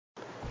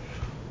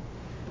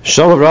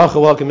Shalom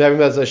bracha, welcome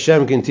everybody.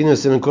 Hashem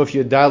continues in Kuf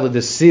Yudala the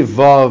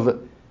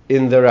Sivav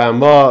in the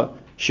Rama,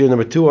 Shir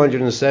number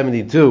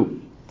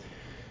 272.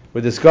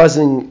 We're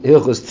discussing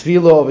Hilchos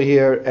Tefila over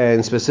here,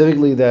 and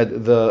specifically that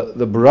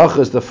the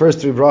brachos, the first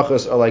three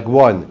brachos, are like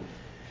one.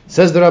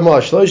 Says the Rama,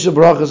 Shloisha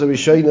brachos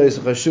Rishaynos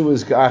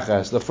Chashuvos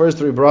Ka'achas. The first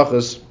three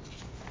brachos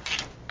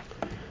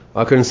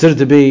are considered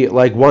to be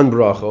like one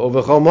bracha.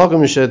 Uvechol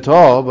makom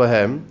shetah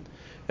bahem.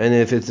 And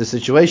if it's a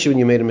situation when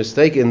you made a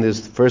mistake in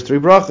these first three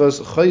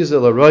brachos,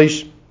 chayzel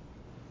aroish,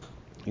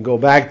 you go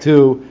back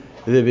to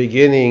the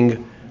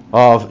beginning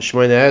of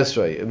Shmoneh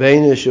Esrei.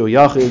 Bein shu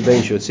yachid,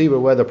 bein shu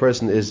tzibur, whether the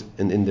person is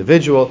an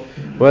individual,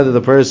 whether the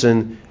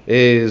person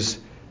is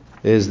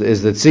the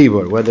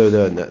tzibur, whether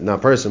the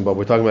not person, but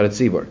we're talking about a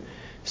tzibur.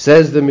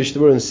 Says the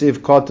Mishna in seif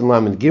Katan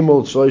Lamed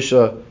Gimel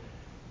Shloisha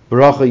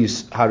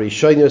brachos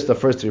harishonos, the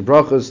first three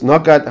brachos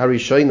nakat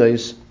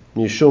harishonos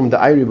mishum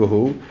da'ayri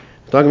behu.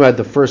 Talking about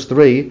the first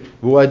three,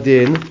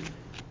 Buadin,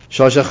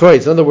 Shal.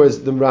 In other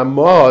words, the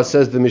Rama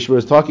says the Mishna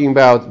is talking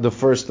about the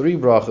first three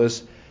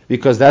brachas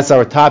because that's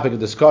our topic of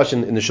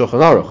discussion in the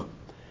Shulchan Aruch.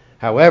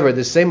 However,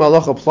 the same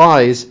halach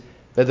applies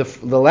that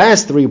the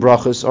last three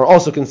brachas are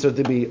also considered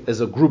to be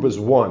as a group as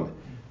one.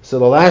 So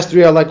the last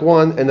three are like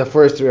one, and the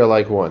first three are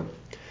like one.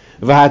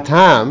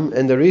 V'hatam,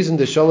 and the reason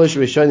the Shalosh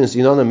Rishonos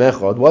Inana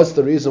Mechad, what's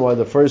the reason why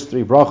the first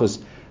three brachas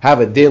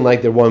have a din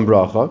like they're one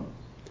bracha?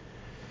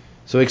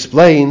 So he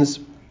explains.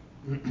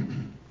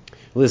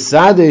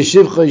 L'sadeh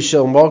shivchoi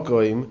shel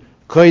mokoim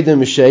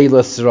koidem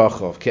she'ila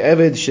srachov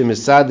ke'eved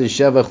she'misadeh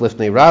shevach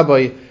lifnei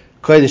rabbi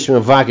koidem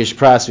she'mevakish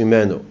pras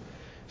mimenu.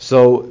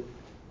 So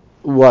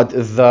what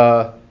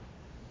the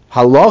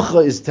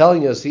halacha is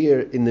telling us here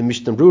in the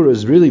Mishna Berura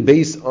is really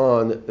based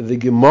on the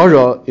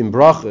Gemara in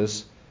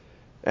brachos,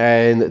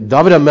 and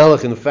David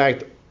HaMelech in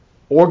fact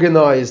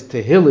organized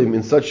Tehillim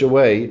in such a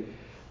way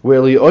where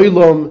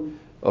li'olam,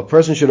 a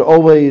person should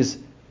always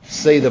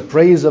say the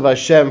praise of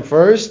Hashem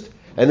first,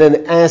 and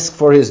then ask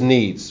for his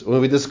needs. When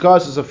we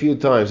discussed this a few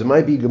times, it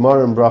might be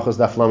Gemara and Brachos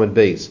Daf Lamed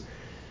Beis,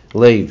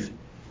 Leiv.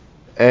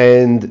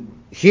 And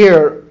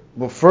here,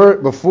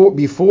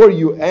 before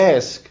you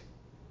ask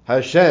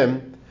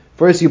Hashem,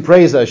 first you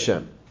praise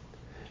Hashem.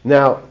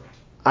 Now,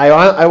 I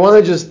don't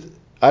want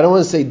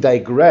to say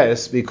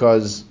digress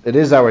because it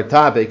is our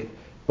topic,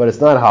 but it's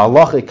not a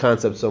halachic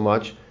concept so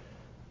much.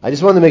 I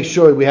just want to make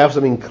sure we have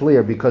something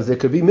clear because there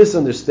could be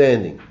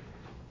misunderstanding.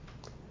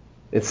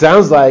 It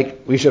sounds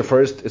like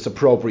it's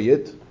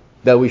appropriate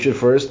that we should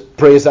first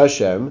praise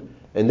Hashem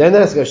and then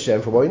ask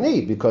Hashem for what we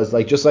need. Because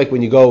just like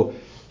when you go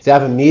to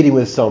have a meeting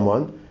with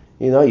someone,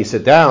 you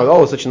sit down,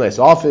 it's such a nice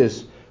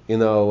office,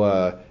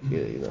 you're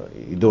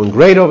doing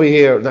great over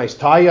here, nice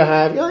tie you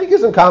have, you give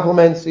some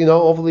compliments,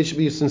 hopefully you should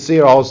be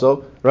sincere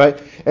also, right?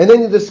 And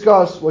then you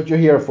discuss what you're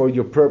here for,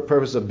 your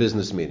purpose of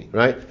business meeting,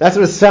 right? That's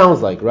what it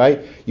sounds like,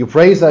 right? You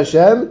praise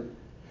Hashem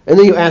and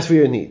then you ask for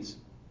your needs.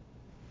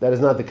 That's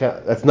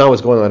not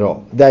what's going on at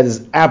all. That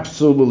is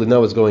absolutely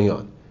not what's going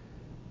on.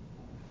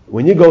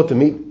 When you go to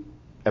meet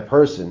a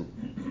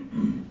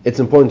person, it's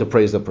important to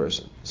praise the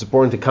person. It's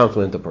important to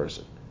compliment the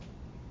person.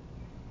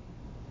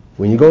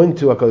 When you go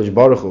into HaKadosh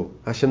Baruch Hu,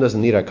 Hashem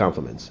doesn't need our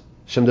compliments.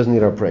 Hashem doesn't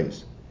need our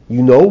praise.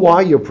 You know why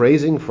you're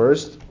praising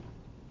first?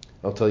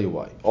 I'll tell you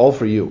why. All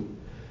for you.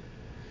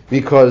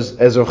 Because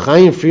as Rav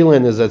Chaim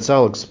Freeland, as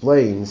Zatzal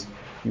explains,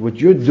 what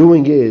you're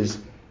doing is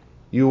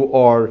you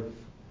are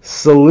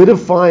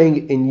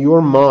solidifying in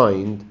your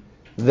mind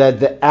that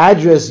the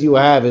address you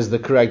have is the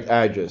correct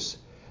address.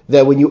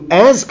 That when you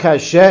ask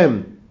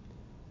Hashem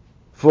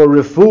for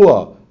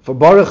refuah, for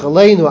Baruch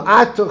Aleinu,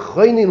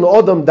 Atochaynin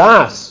L'odam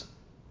Das,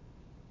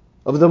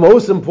 of the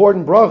most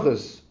important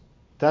brachas,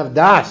 to have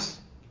Das,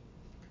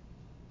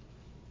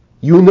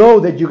 you know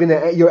that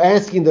you're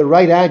asking the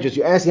right address.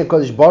 You're asking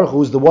HaKadosh Baruch Hu,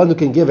 who's the one who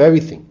can give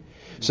everything.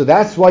 So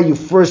that's why you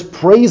first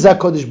praise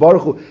HaKadosh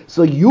Baruch Hu,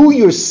 so you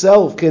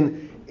yourself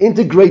can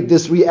integrate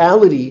this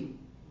reality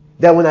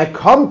that when I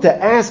come to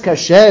ask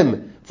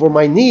Hashem for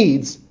my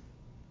needs,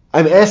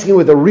 I'm asking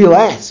with a real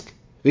ask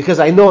because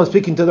I know I'm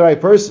speaking to the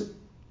right person.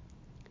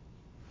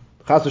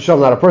 Chas v'shalom,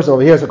 not a person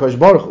over here, it's HaKadosh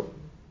Baruch Hu,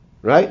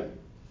 right?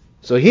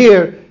 So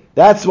here,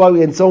 that's why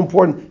it's so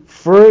important.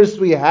 First,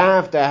 we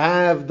have to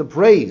have the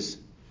praise.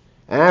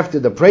 After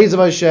the praise of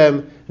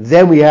Hashem,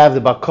 then we have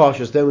the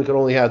bakashos. Then we can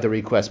only have the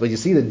request. But you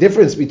see the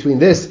difference between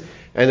this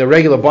and the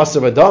regular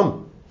basar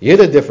v'dam. You hear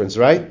the difference,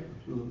 right?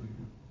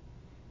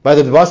 By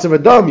the basar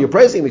v'dam, you're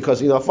praising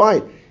because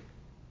fine.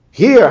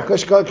 Here,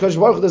 HaKadosh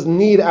Baruch Hu doesn't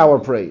need our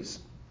praise.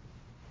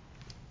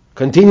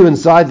 Continue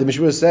inside. The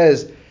Mishna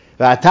says,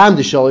 "V'atam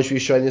d'shalosh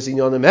rishonos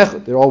inyanim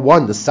echad." They're all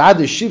one. The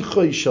sadeh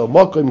shivchoi shel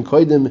mokom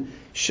koidem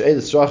she'el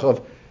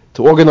srachov,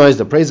 to organize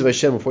the praise of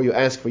Hashem before you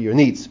ask for your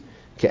needs.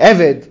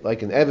 Ke'eved,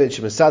 like an eved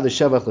she'mesadeh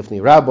shevach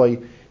lifnei rabbi,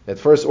 that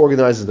first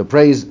organizes the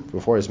praise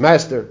before his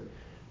master.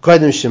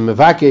 Koidem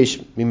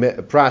she'mevakesh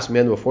pras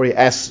mimenu, before he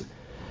asks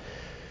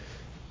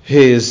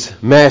his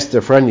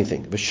master for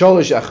anything. The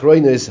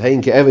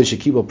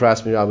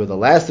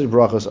last three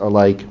brachos are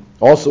like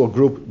also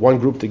one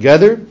group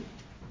together.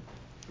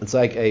 It's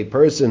like a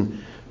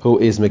person who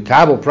is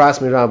mekabel pras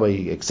mirabbai,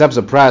 he accepts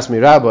a pras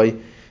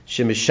mirabbai,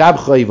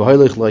 shemishabchai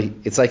v'hoylech lo,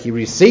 it's like he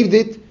received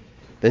it,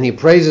 then he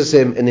praises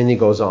him, and then he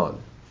goes on.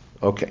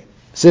 Okay.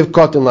 Siv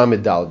kotin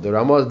lamed dal. The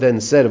Rama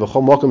then said,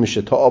 "V'chol mokum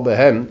misheta'al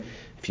behem."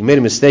 If you made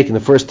a mistake in the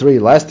first three,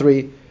 last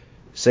three,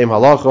 same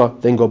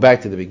halacha, then go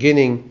back to the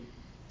beginning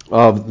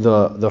of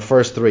the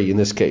first three in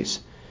this case.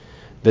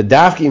 The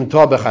dafkim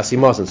ta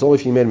bechasimas. It's only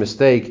if you made a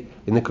mistake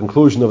in the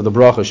conclusion of the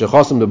bracha.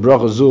 Shechasim the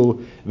bracha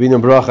zu v'ina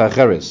bracha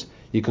acheres.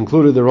 You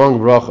concluded the wrong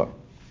bracha.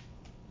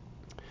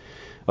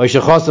 Or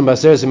shechasim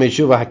b'aseres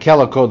meishuva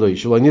hakela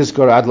kodosh. Lo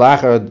nizkor ad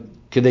la'achar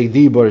kedei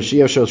dibor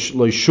she'yasher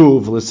lo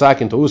yishuv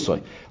l'sakin to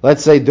usay.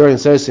 Let's say during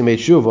seres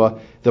meishuva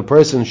the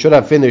person should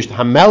have finished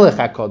hamelech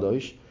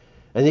hakodosh,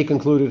 and he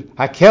concluded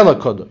hakela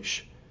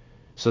kodosh.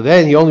 So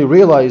then he only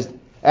realized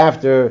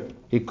after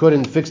he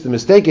couldn't fix the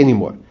mistake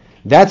anymore.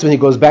 That's when he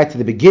goes back to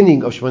the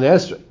beginning of Shemona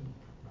Esrei.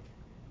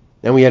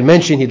 And we had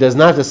mentioned he does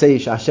not have to say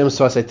Hashem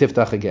Svasai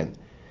Tiftach again.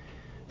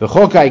 And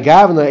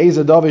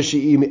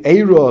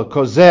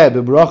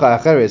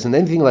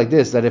anything like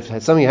this, that if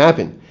something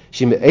happened,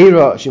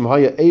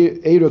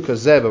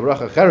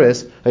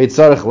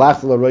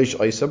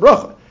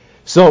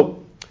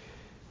 so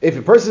if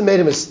a person made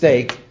a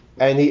mistake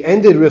and he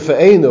ended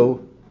Rifa'enu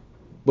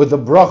with the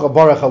bracha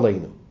Baruch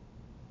Aleinu,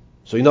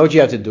 so you know what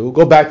you have to do?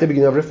 Go back to the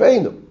beginning of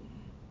Rifa'enu.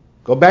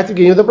 Go back to the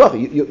beginning of the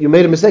bracha. You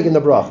made a mistake in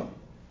the bracha.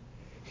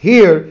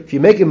 Here, if you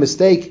make a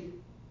mistake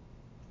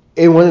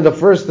in one of the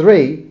first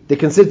three, they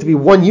consider to be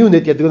one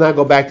unit, you do not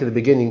go back to the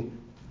beginning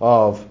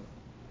of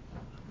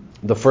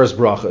the first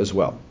bracha as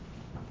well.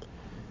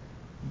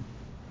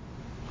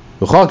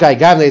 Go back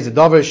to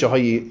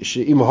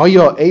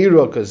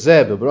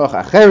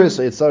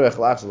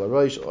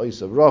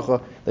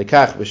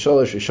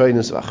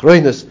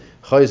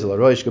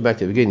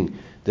the beginning.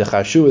 The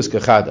chashu is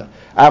kachada.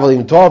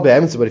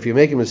 But if you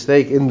make a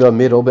mistake in the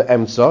middle,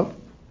 be'emtza,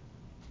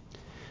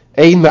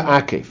 ein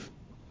ma'akev.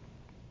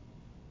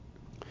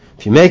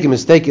 If you make a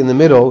mistake in the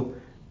middle,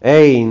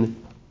 ein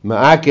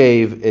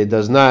ma'akev, it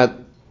does not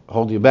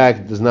hold you back,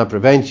 it does not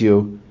prevent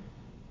you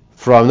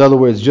from, in other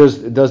words,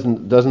 just it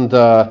doesn't.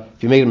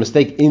 If you make a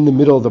mistake in the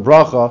middle of the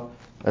bracha,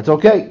 that's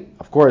okay.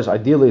 Of course,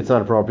 ideally it's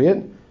not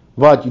appropriate,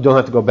 but you don't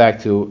have to go back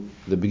to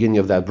the beginning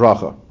of that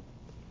bracha.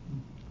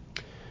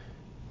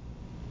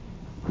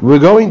 We're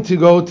going to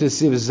go to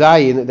Siv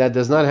Zayin that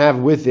does not have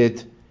with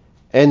it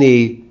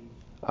any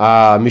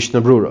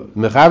Mishna Berura.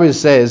 Mechaber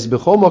says,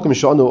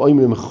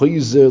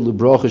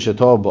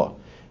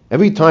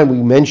 every time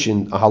we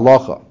mention a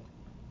halacha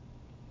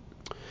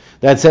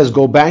that says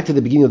go back to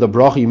the beginning of the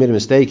bracha you made a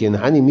mistake in,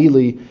 Hani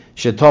Mili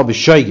Shetav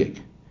B'Shoigig.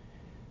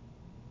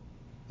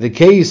 The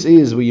case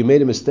is where you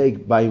made a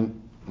mistake by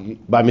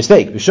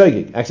mistake,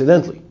 B'Shoigig,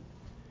 accidentally.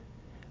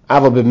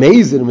 But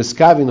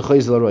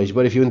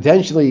if you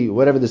intentionally,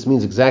 whatever this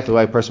means exactly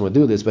why a person would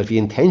do this, but if he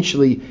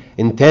intentionally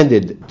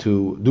intended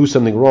to do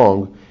something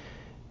wrong,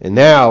 and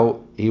now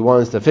he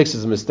wants to fix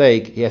his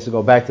mistake, he has to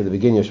go back to the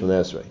beginning of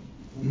Shemona Esrei.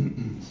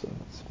 So,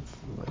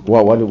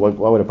 why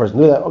would a person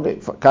do that? Okay,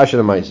 kasha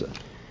and ma'isa.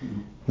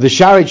 The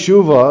Shari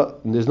Tshuva,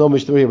 there's no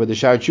Mishna here, but the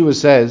Shari Tshuva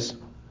says,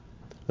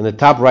 on the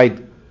top right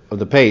of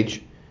the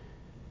page,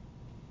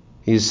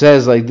 he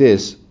says like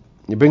this.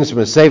 He brings from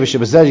a seif yesh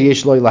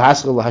lo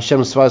lahaskal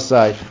Hashem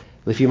svasai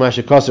lefi ma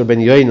shekasar ben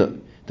yoina.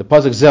 The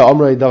pasuk zeh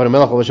Amrei David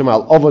Melech Hashem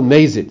al Ovon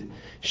Mezid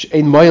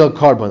she'ein moil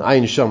karban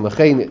ayin sham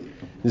lechein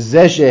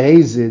zeh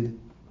shehezid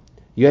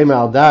yoim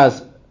al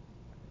das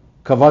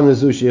kavan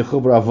zu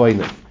sheichubra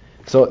avoina.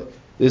 So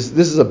this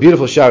is a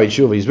beautiful Shari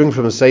Tshuva. He's bringing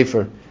from a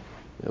sefer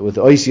with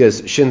the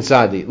Oisias Shin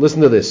Sadi.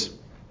 Listen to this.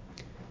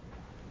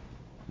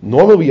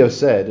 Normally we have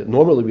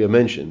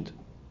mentioned,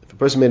 if a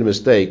person made a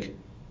mistake,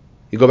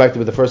 you go back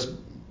to the first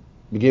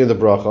beginning of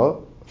the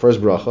bracha, first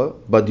bracha,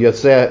 but do you have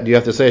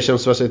to say Hashem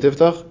Svasei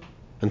Tiftach?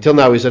 Until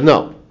now we said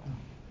no.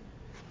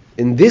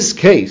 In this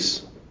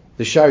case,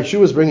 the Shari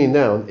Tshuva is bringing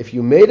down, if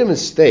you made a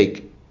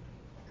mistake,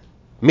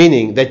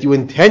 meaning that you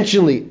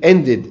intentionally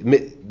ended,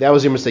 that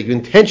was your mistake, you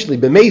intentionally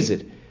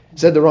bemazed,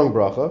 said the wrong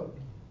bracha,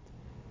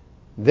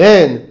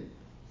 then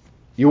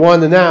you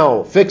want to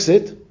now fix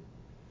it,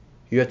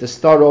 you have to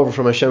start over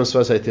from Hashem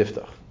Svasei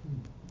Tiftach.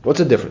 What's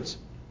the difference?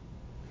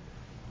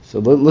 So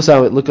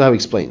look how he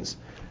explains.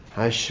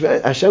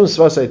 Hashem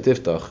Svasei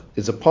Tiftach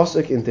is a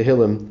pasuk in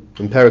Tehillim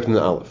in Perek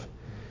Nun Aleph.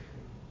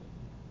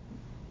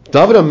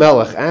 David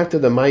HaMelech, after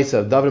the Maisa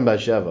of David and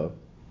Bathsheba,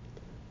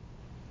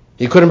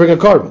 he couldn't bring a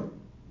carbon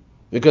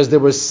because there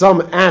was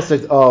some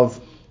aspect of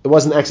it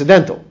wasn't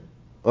accidental.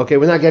 Okay,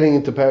 we're not getting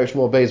into Perek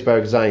Shmuel Beis,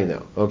 Perek Zayin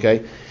now.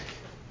 Okay,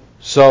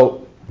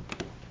 so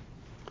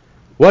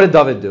what did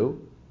David do?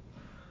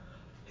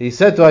 He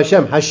said to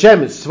Hashem,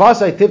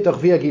 Svasai Tiftach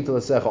v'yagit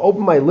l'secha,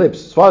 open my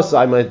lips,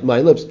 Svasai,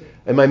 my lips,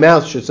 and my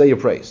mouth should say your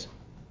praise.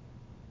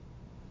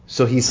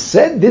 So he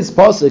said this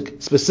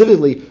pasuk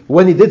specifically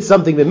when he did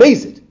something that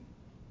makes it.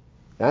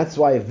 That's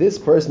why if this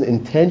person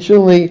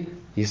intentionally,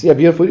 you see how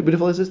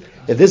beautiful this is?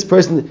 If this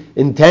person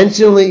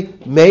intentionally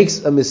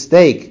makes a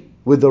mistake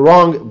with the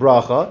wrong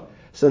bracha,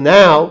 so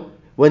now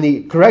when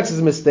he corrects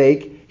his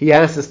mistake, he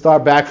has to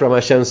start back from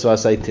Hashem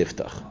Suasai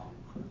Tiftach.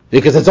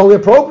 Because it's only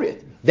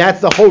appropriate.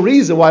 That's the whole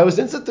reason why it was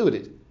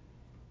instituted.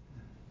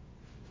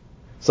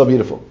 So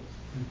beautiful.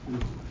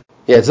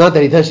 Yeah, it's not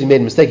that he intentionally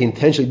made a mistake, he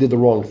intentionally did the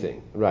wrong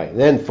thing. Right. And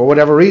then, for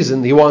whatever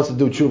reason, he wants to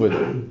do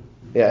tshuva.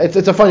 Yeah, it's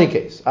a funny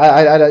case.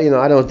 I don't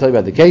want to tell you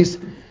about the case.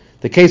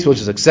 The case we'll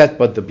just accept,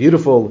 but the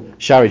beautiful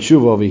Shari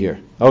Tshuva over here.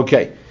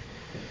 Okay.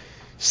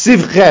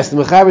 Siv Ches, the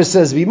Mechaber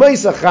says,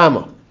 V'maysa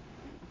chama.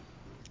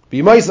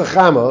 V'maysa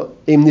chama,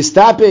 im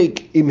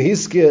nistapek, im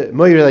hiske,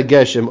 moyer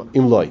geshem,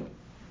 im loy.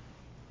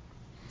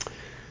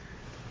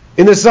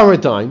 In the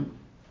summertime,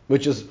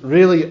 which is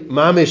really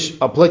mamish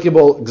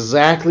applicable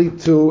exactly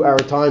to our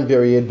time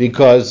period,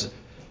 because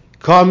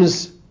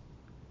comes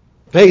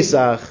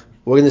Pesach,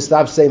 we're going to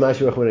stop saying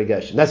Mashir Rachman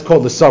Geshem. That's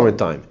called the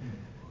summertime.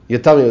 You're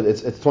telling me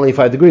it's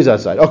 25 degrees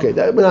outside. Okay,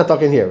 we're not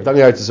talking here. We're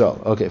talking Eretz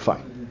Yisrael. Okay,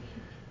 fine.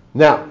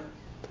 Now,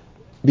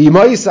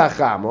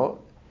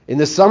 in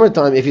the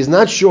summertime, if he's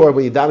not sure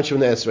when did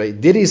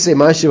he say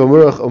Mashir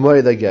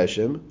Rachman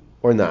Geshem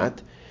or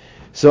not?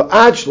 So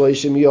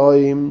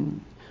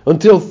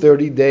until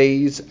 30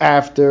 days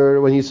after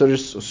when he sort of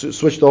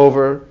switched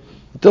over,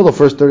 until the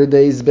first 30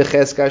 days, there's a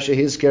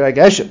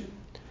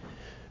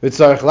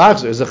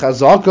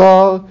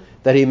chazaka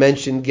that he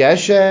mentioned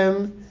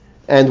Geshem,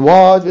 and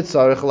what?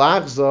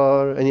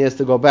 And he has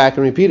to go back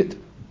and repeat it.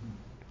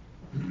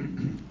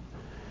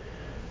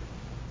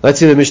 Let's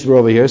see the Mishna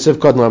over here.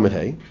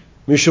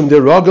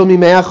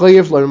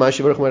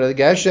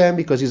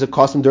 Because he's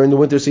accustomed during the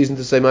winter season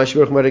to say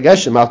Mashiach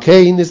Geshem.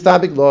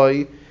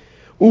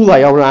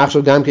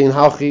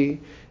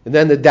 And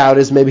then the doubt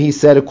is maybe he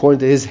said according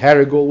to his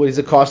herigul, what he's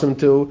accustomed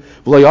to.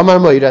 And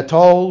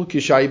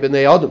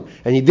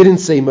he didn't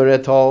say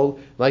Meretol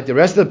like the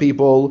rest of the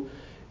people.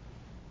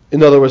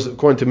 In other words,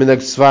 according to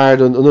Minhag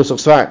Sfard and Nusach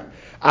Sfard.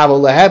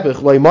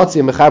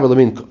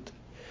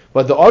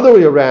 But the other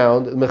way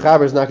around, the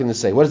Mechaber is not going to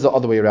say. What does the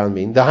other way around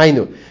mean? That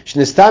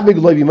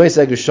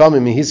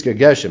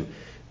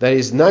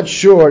he's not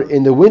sure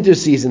in the winter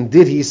season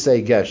did he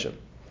say Geshem.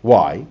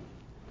 Why?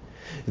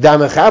 Because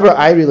the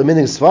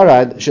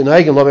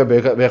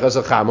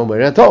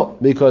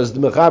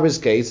Mechaber's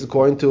case,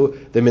 according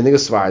to the Minhag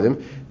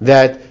Sfardim,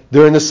 that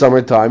during the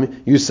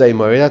summertime you say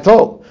Moed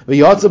Atol.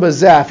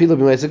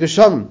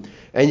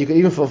 And you can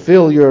even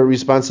fulfill your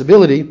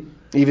responsibility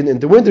even in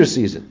the winter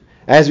season.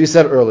 As we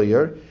said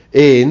earlier,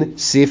 in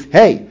Seif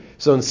Hey.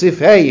 So in Seif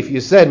Hey, if you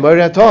said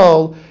Moed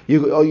Atol,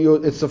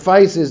 it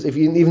suffices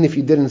even if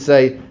you didn't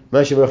say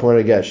Mashiach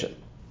Rachman Geshem.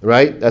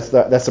 Right? That's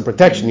the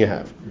protection you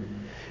have.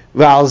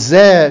 That's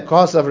why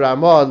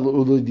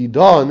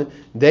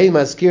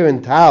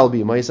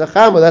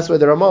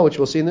the Rama, which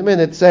we'll see in a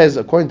minute, says,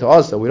 according to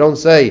us, that we don't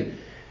say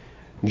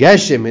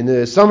Geshem in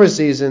the summer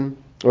season,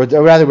 or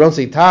rather we don't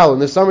say Tal in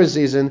the summer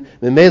season.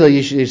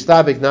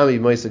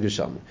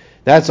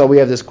 That's why we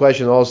have this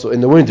question also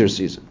in the winter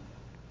season.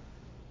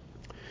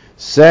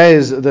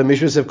 Says the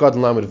Mishra Sivkat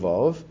and Lamed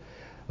Vav.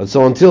 And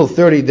so until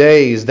 30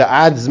 days, the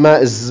Ad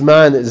Zman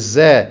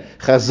Zeh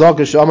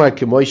Chazak Shamar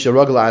Kemoisha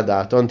Ragel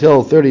Adat.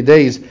 Until 30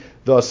 days,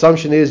 the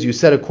assumption is you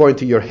said according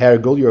to your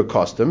hergul, your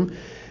custom.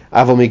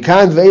 But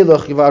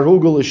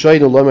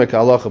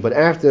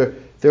after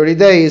 30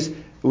 days,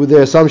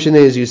 the assumption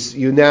is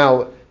you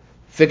now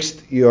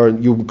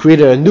you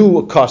created a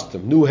new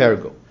custom, new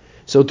hergul.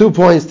 So 2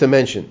 points to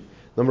mention.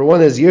 Number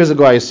one is, years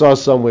ago I saw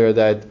somewhere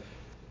that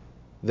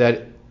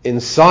in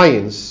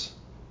science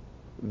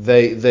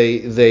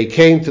they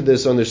came to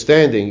this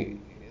understanding.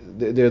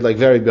 They're like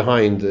very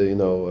behind,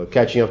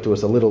 catching up to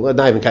us a little.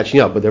 Not even catching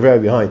up, but they're very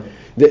behind.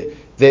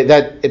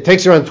 That it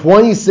takes around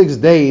 26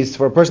 days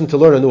for a person to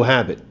learn a new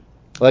habit.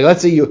 Like,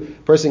 let's say a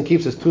person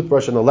keeps his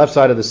toothbrush on the left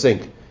side of the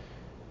sink,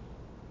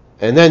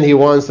 and then he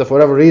wants to, for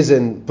whatever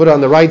reason, put it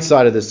on the right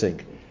side of the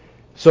sink.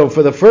 So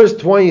for the first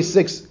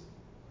 26,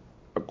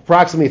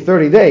 approximately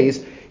 30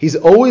 days, he's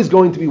always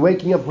going to be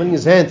waking up, putting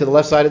his hand to the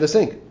left side of the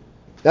sink.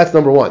 That's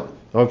number one.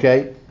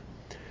 Okay.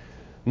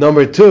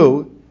 Number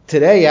two,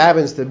 today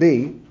happens to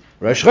be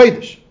Rosh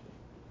Chodesh.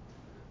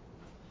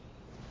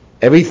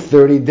 Every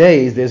 30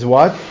 days, there's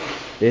what?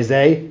 There's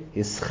a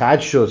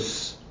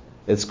Hischadshus.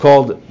 It's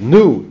called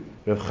new.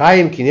 Rav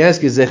Chaim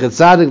Kanievsky Zecher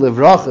Tzadik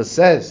Levracha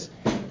says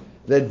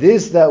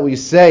that we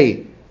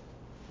say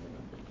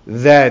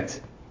that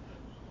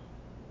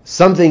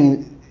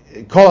something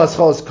Kol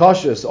Aschol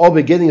Kashus, all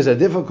beginnings are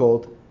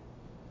difficult.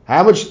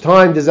 How much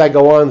time does that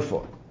go on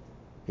for?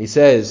 He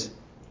says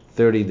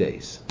 30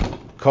 days.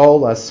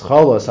 Kol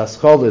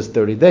Aschol is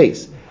 30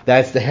 days.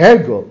 That's the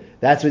hergul.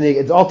 That's when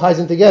it all ties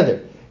in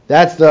together.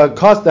 That's the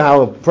cost of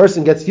how a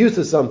person gets used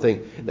to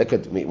something. That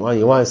could mean, well,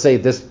 you want to say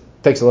this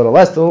takes a little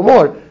less, a little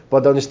more,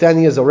 but the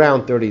understanding is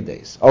around 30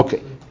 days.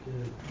 Okay.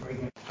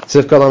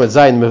 Sif Kalam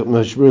Zayin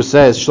Mishru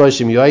says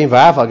Shloshim Yoyim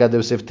V'Af Al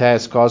Gadu Sif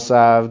Tes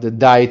Kosav the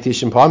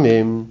Daitishim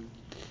Pamim.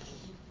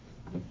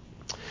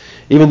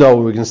 Even though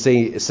we're going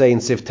to say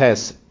in Sif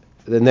Tes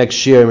the next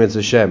Shir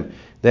Mitzvah Shem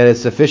that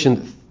it's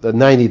sufficient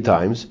 90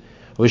 times.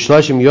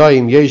 V'Shloshim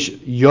Yoyim Yesh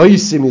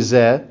Yoysim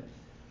Izeh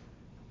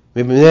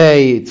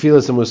Mibnei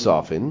Tefila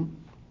Musafin.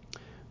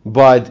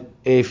 But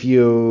if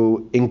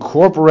you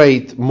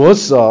incorporate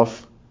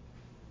Musaf,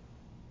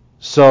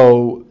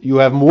 so you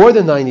have more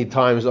than 90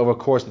 times over a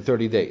course of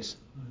 30 days.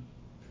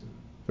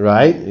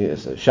 Right?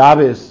 Yes,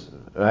 Shabbos,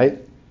 right?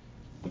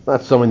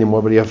 Not so many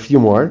more, but you have a few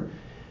more.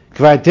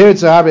 Referring to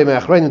the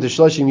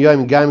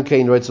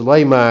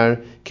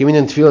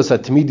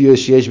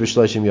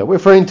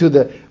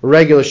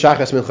regular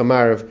Shachas Mincha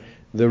Marav,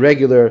 the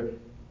regular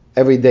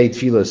everyday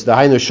tefillas. The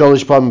Hainu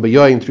Sholish Pam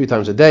B'Yoyim 3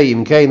 times a day.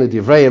 Even Kain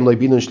L'Divrayim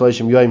Lo'Binun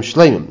Shloshim Yoyim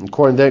Shleimim.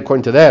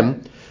 According to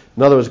them,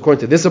 in other words,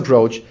 according to this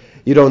approach,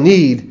 you don't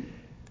need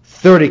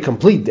 30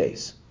 complete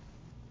days,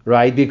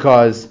 right?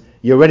 Because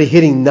you're already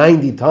hitting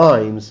 90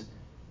 times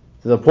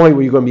to the point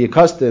where you're going to be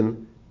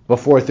accustomed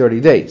before 30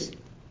 days.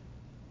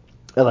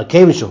 Once you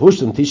hit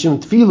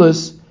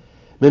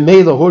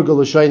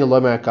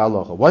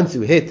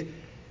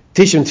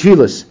Tishim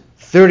Tfilas,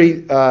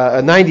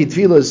 90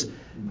 Tfilas,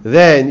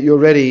 then you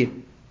already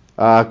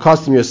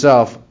custom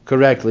yourself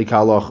correctly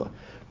ka'alocha.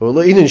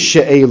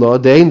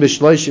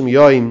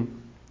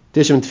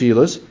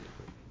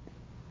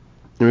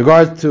 In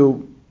regard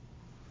to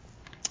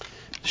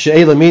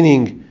she'ela,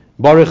 meaning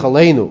Baruch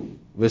Aleinu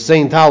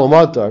v'sein tal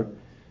u'matar,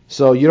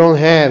 so you don't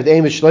have the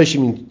aim of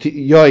shloshim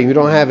yoyim. You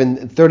don't have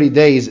in 30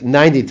 days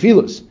 90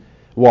 tefillos.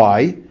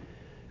 Why?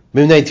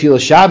 B'nei tefillah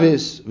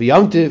Shabbos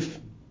v'yomtiv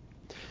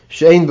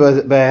she'ein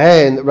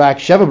b'hen rak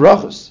sheva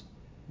brachos.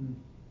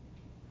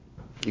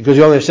 Because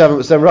you only have seven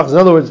brachos. In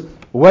other words,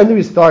 when do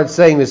we start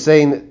saying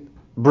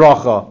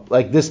bracha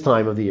like this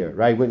time of the year?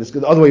 Right? When it's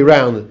the other way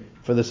around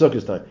for the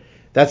Sukkot time.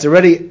 That's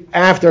already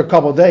after a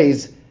couple of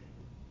days.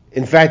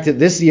 In fact,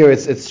 this year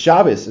it's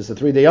Shabbos. It's a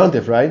 3-day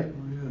yontif, right?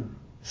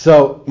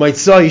 So,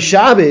 Maitzai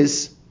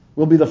Shabbos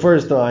will be the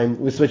first time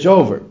we switch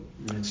over.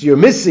 Yeah. So you're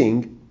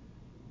missing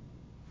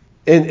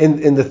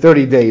in the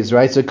 30 days,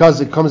 right? So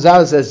because it comes out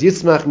and says,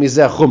 Yitzmach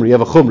mizeh chumra. You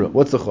have a chumra.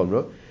 What's the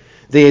chumra?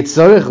 The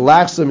Yitzarech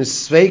lachsam is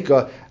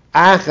sveika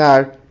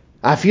achar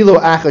afilo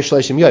achar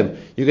shleishim yom.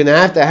 You're going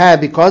to have,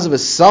 because of a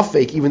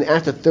suffix, even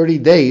after 30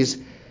 days,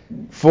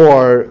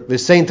 for the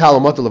same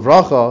talamot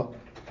levracha,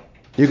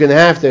 you're going to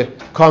have to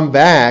come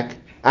back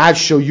Ad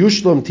sho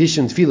yushlam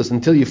tishim tefillas,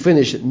 until you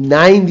finish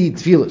 90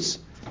 tefillas.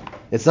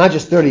 It's not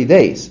just 30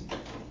 days.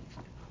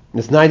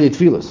 It's 90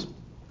 tefillas.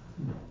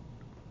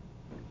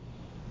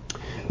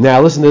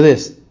 Now listen to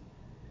this.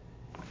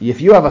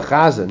 If you have a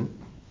chazan,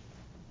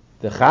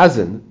 the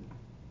chazan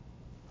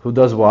who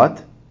does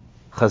what?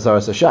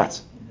 Chazar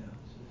Sashatz.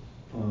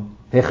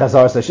 He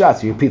Chazar Sashatz.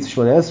 He repeats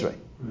Shmona Esrei.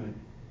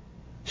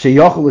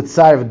 Sheyochel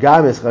Tzarv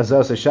Games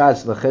Chazar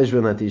Sashatz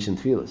lecheshbon hatishim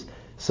tefillas.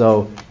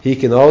 So he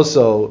can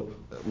also.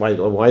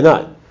 Why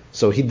not?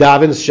 So he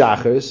davens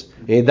shachars,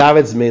 and he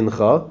davens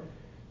mincha.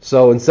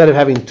 So instead of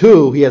having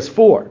 2, he has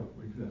 4.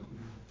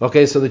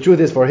 Okay, so the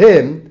truth is for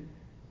him,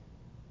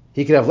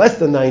 he could have less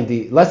than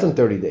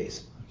 30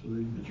 days.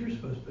 But you're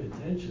supposed to pay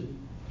attention.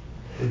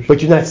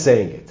 But you're not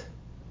saying it.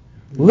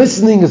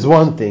 Listening is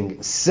one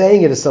thing.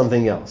 Saying it is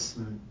something else.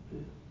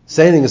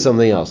 Saying it is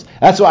something else.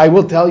 That's why I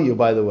will tell you,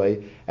 by the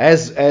way,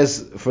 as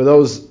for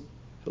those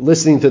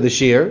listening to the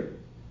shir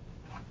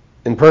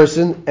in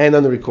person and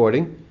on the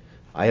recording,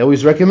 I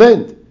always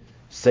recommend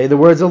say the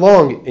words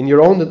along in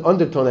your own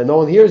undertone that no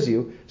one hears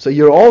you, so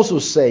you're also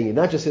saying it,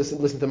 not just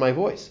listen to my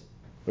voice,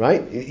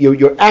 right?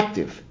 You're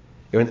active.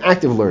 You're an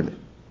active learner.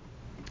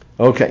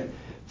 Okay,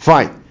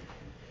 fine.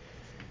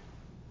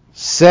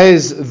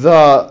 Says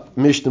the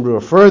Mishna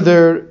Berura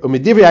further,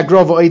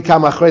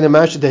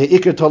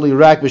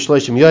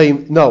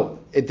 no,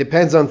 it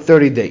depends on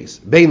 30 days.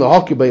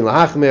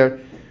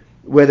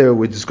 Whether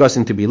we're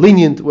discussing to be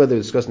lenient, whether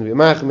we're discussing to be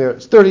machmir,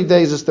 it's 30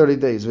 days is 30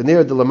 days. The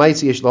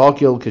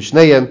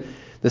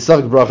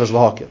suffix bracha is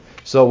lahakil.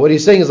 So what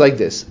he's saying is like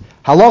this: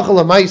 halacha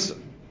lamaisa.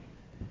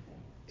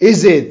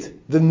 Is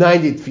it the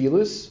 90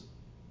 tefillas,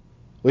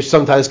 which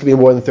sometimes can be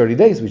more than 30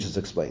 days, we just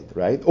explained,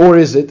 right? Or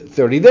is it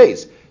 30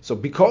 days? So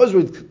because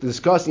we're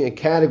discussing a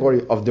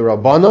category of the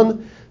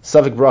Rabbanon,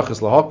 suffix bracha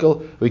is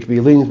lahakil, we can be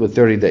lenient with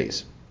 30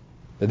 days.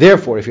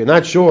 Therefore, if you're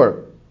not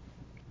sure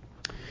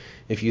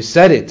if you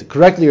said it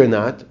correctly or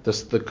not,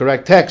 that's the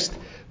correct text,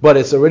 but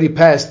it's already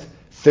past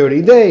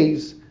 30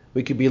 days,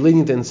 we could be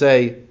lenient and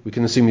say, we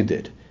can assume you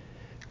did.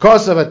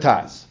 Kosav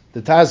Taz,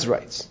 the Taz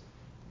writes,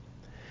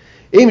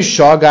 Im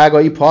shagag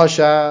o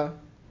pasha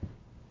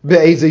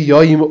be'eze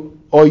yoyim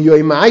o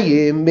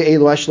yoymayim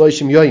be'elu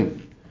hashloishim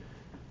yoyim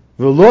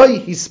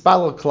v'loi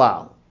hispal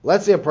klal.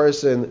 Let's say a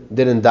person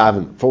didn't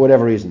daven for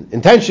whatever reason,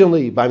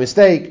 intentionally, by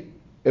mistake,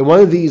 in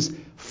one of these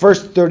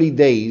first 30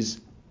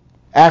 days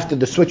after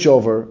the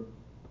switchover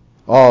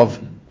of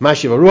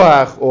Mashiv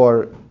Ruach,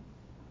 or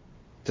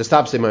to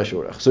stop saying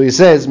Mashiv Ruach. So he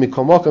says,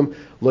 Mikomokim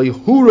lo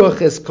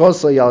yhurach es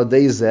kosa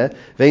yaldeze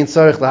vein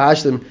tzarich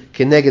lahashlim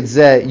keneged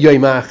ze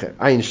yoyim acher.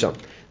 Ayin sham.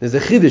 There's a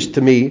chiddush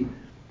to me,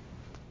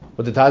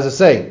 what the Taz is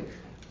saying.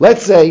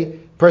 Let's say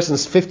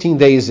person's 15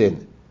 days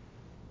in,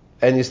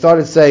 and he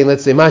started saying,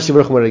 let's say Mashiv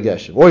Ruach Moed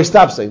Geshem, or he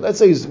stopped saying. Let's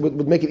say he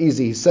would make it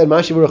easy. He said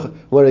Mashiv Ruach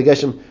Moed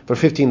Geshem for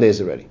 15 days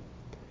already.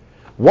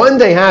 One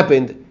day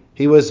happened,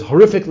 he was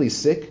horrifically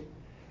sick,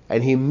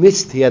 and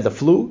he had the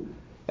flu,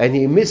 and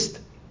he missed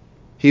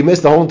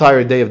the whole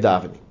entire day of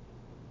davening.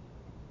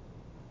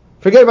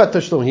 Forget about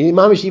tashlumin.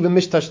 Mamish even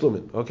missed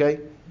tashlumin, okay?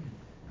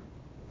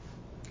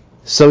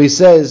 So he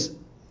says,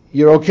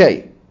 you're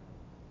okay.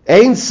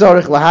 Ein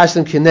tzarich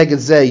lahashlim keneged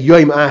zeh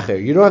yoim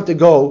acher. You don't have to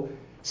go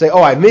say,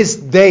 oh, I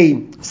missed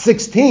day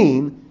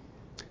 16,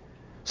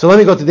 so let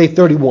me go to day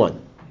 31.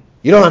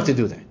 You don't have to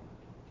do that.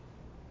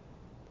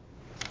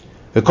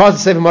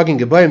 Because the seif magin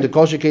gebayim the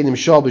kol shekenim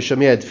shal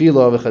b'shamei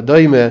tefila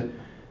v'chadayme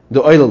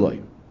the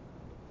oilaloi.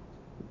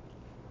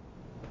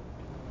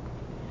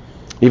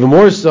 Even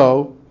more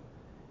so,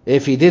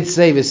 if he did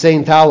say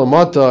v'sein tal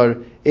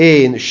matar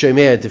in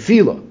shemei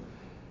tefila.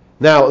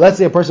 Now, let's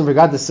say a person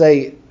forgot to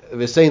say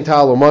v'sein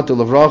tal matar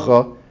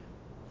lavracha,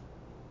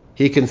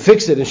 he can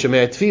fix it in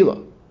shemei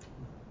tefila.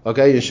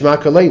 Okay, in shema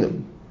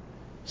kaleinu.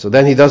 So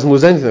then he doesn't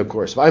lose anything, of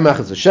course. You have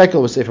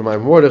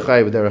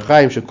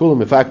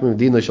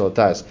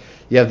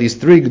these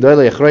three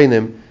G'dolei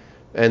Achreinim,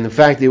 and in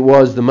fact it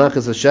was the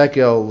Machas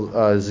HaShekel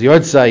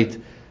Ziyard site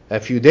a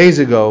few days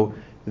ago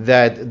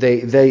that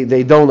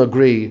they don't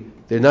agree.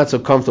 They're not so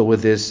comfortable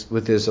with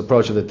this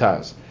approach of the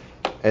Taz.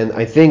 And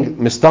I think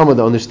Mistama,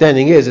 the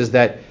understanding is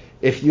that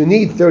if you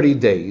need 30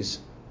 days,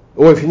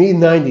 or if you need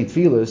 90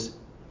 tefillas,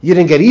 you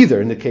didn't get either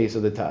in the case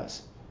of the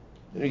Taz.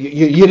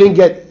 You didn't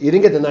get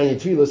the 90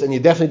 tefillas, and you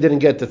definitely didn't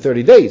get the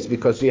 30 days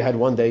because you had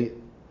one day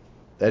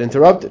that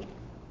interrupted.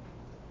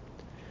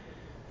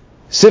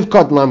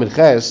 Sivkot Lamed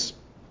Ches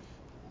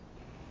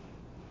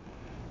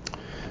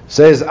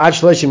says Ad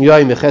Shloshim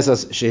Yoyim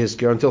Mechesas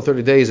Shehiskir, until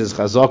 30 days is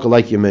Chazaka,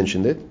 like you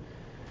mentioned it.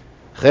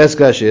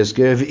 Cheska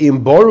Shehiskir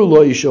V'im Boru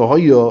Lo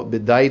Yishohoyo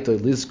B'Daito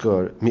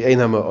Lizkor Mi'ein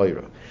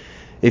HaMa'oira.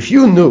 If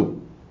you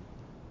knew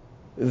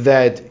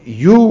that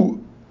you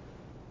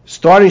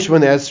starting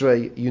Shemona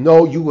Esrei,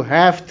 you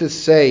have to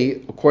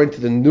say according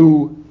to the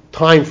new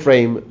time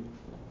frame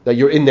that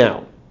you're in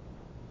now.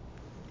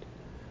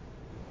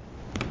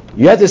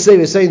 You have to say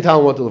the same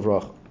time what to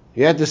Levracha.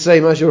 You have to say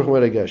Mashur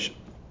Chmeregesh.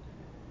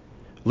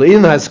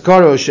 Le'in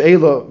Haskaro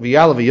She'elo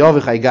V'Yala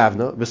V'Yovich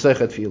Gavna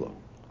V'Seichet Filo.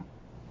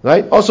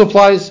 Right? Also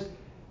applies.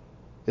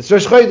 It's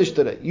Rosh Chodesh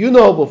today.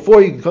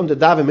 Before you come to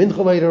Daven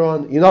Mincha later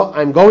on,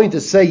 I'm going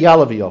to say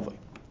Yala V'Yovich.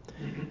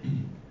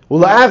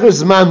 Ula'achar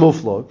Zman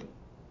Muflog.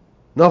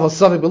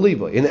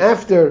 And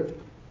after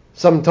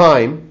some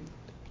time,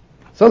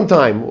 a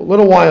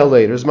little while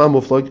later, Zman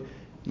Muflog,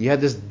 you had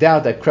this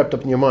doubt that crept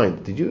up in your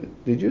mind. Did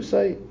you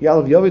say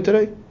Yalav Yovi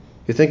today?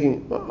 You're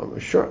thinking, I'm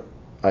sure.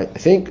 I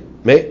think,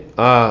 you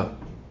have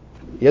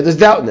this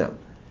doubt now.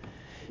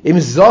 Im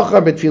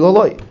Zochar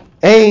betfilaloi,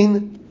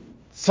 ein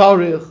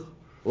tzarich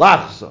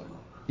lachzor.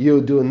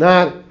 You do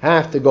not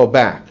have to go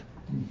back.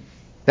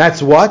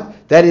 That's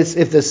what? That is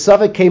if the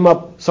suffix came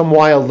up some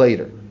while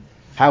later.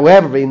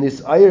 However, in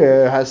this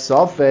ayah has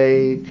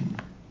safek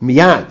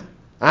miyad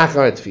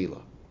achar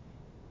tefila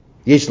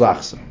yesh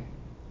lachzor.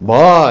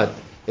 But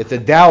if the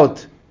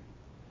doubt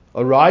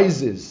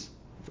arises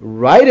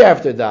right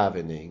after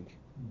davening,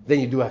 then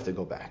you do have to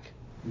go back.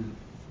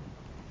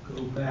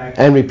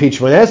 And repeat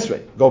Shemona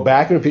Esrei. Go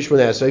back and repeat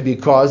Shemona Esrei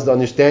because the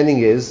understanding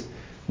is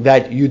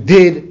that you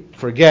did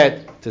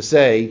forget to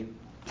say,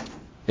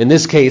 in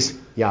this case,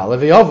 Ya'aleh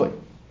V'Yaveh.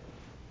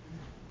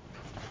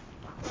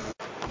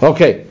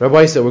 Okay,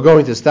 Rabbi said we're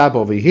going to stop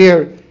over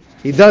here.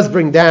 He does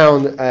bring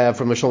down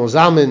from the Shlomo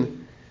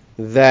Zalman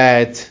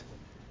that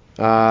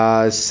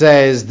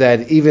says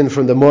that even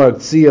from the Morag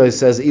Tzia, it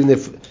says even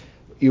if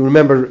you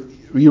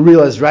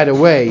realize right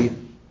away,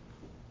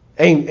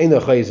 ain't a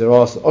chayzer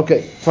also.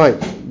 Okay, fine.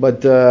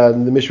 But the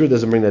Mishra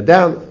doesn't bring that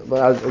down.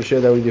 But I'll share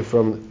that with you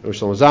from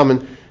Shlomo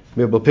Zalman.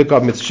 Maybe we'll pick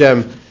up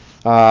Mitzshem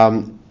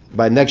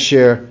by next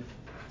year,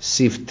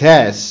 Seif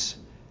Tes.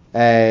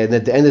 And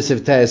at the end of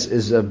Seif Tes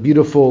is a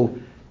beautiful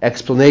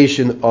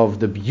explanation of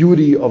the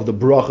beauty of the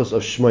brachos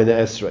of Shemona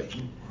Esrei.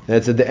 And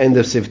it's at the end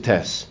of Seif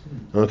Tes.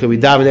 Okay, we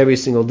daven every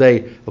single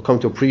day. We'll come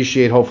to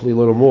appreciate, hopefully, a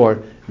little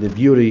more the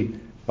beauty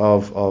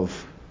of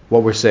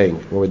what we're saying,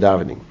 what we're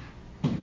davening.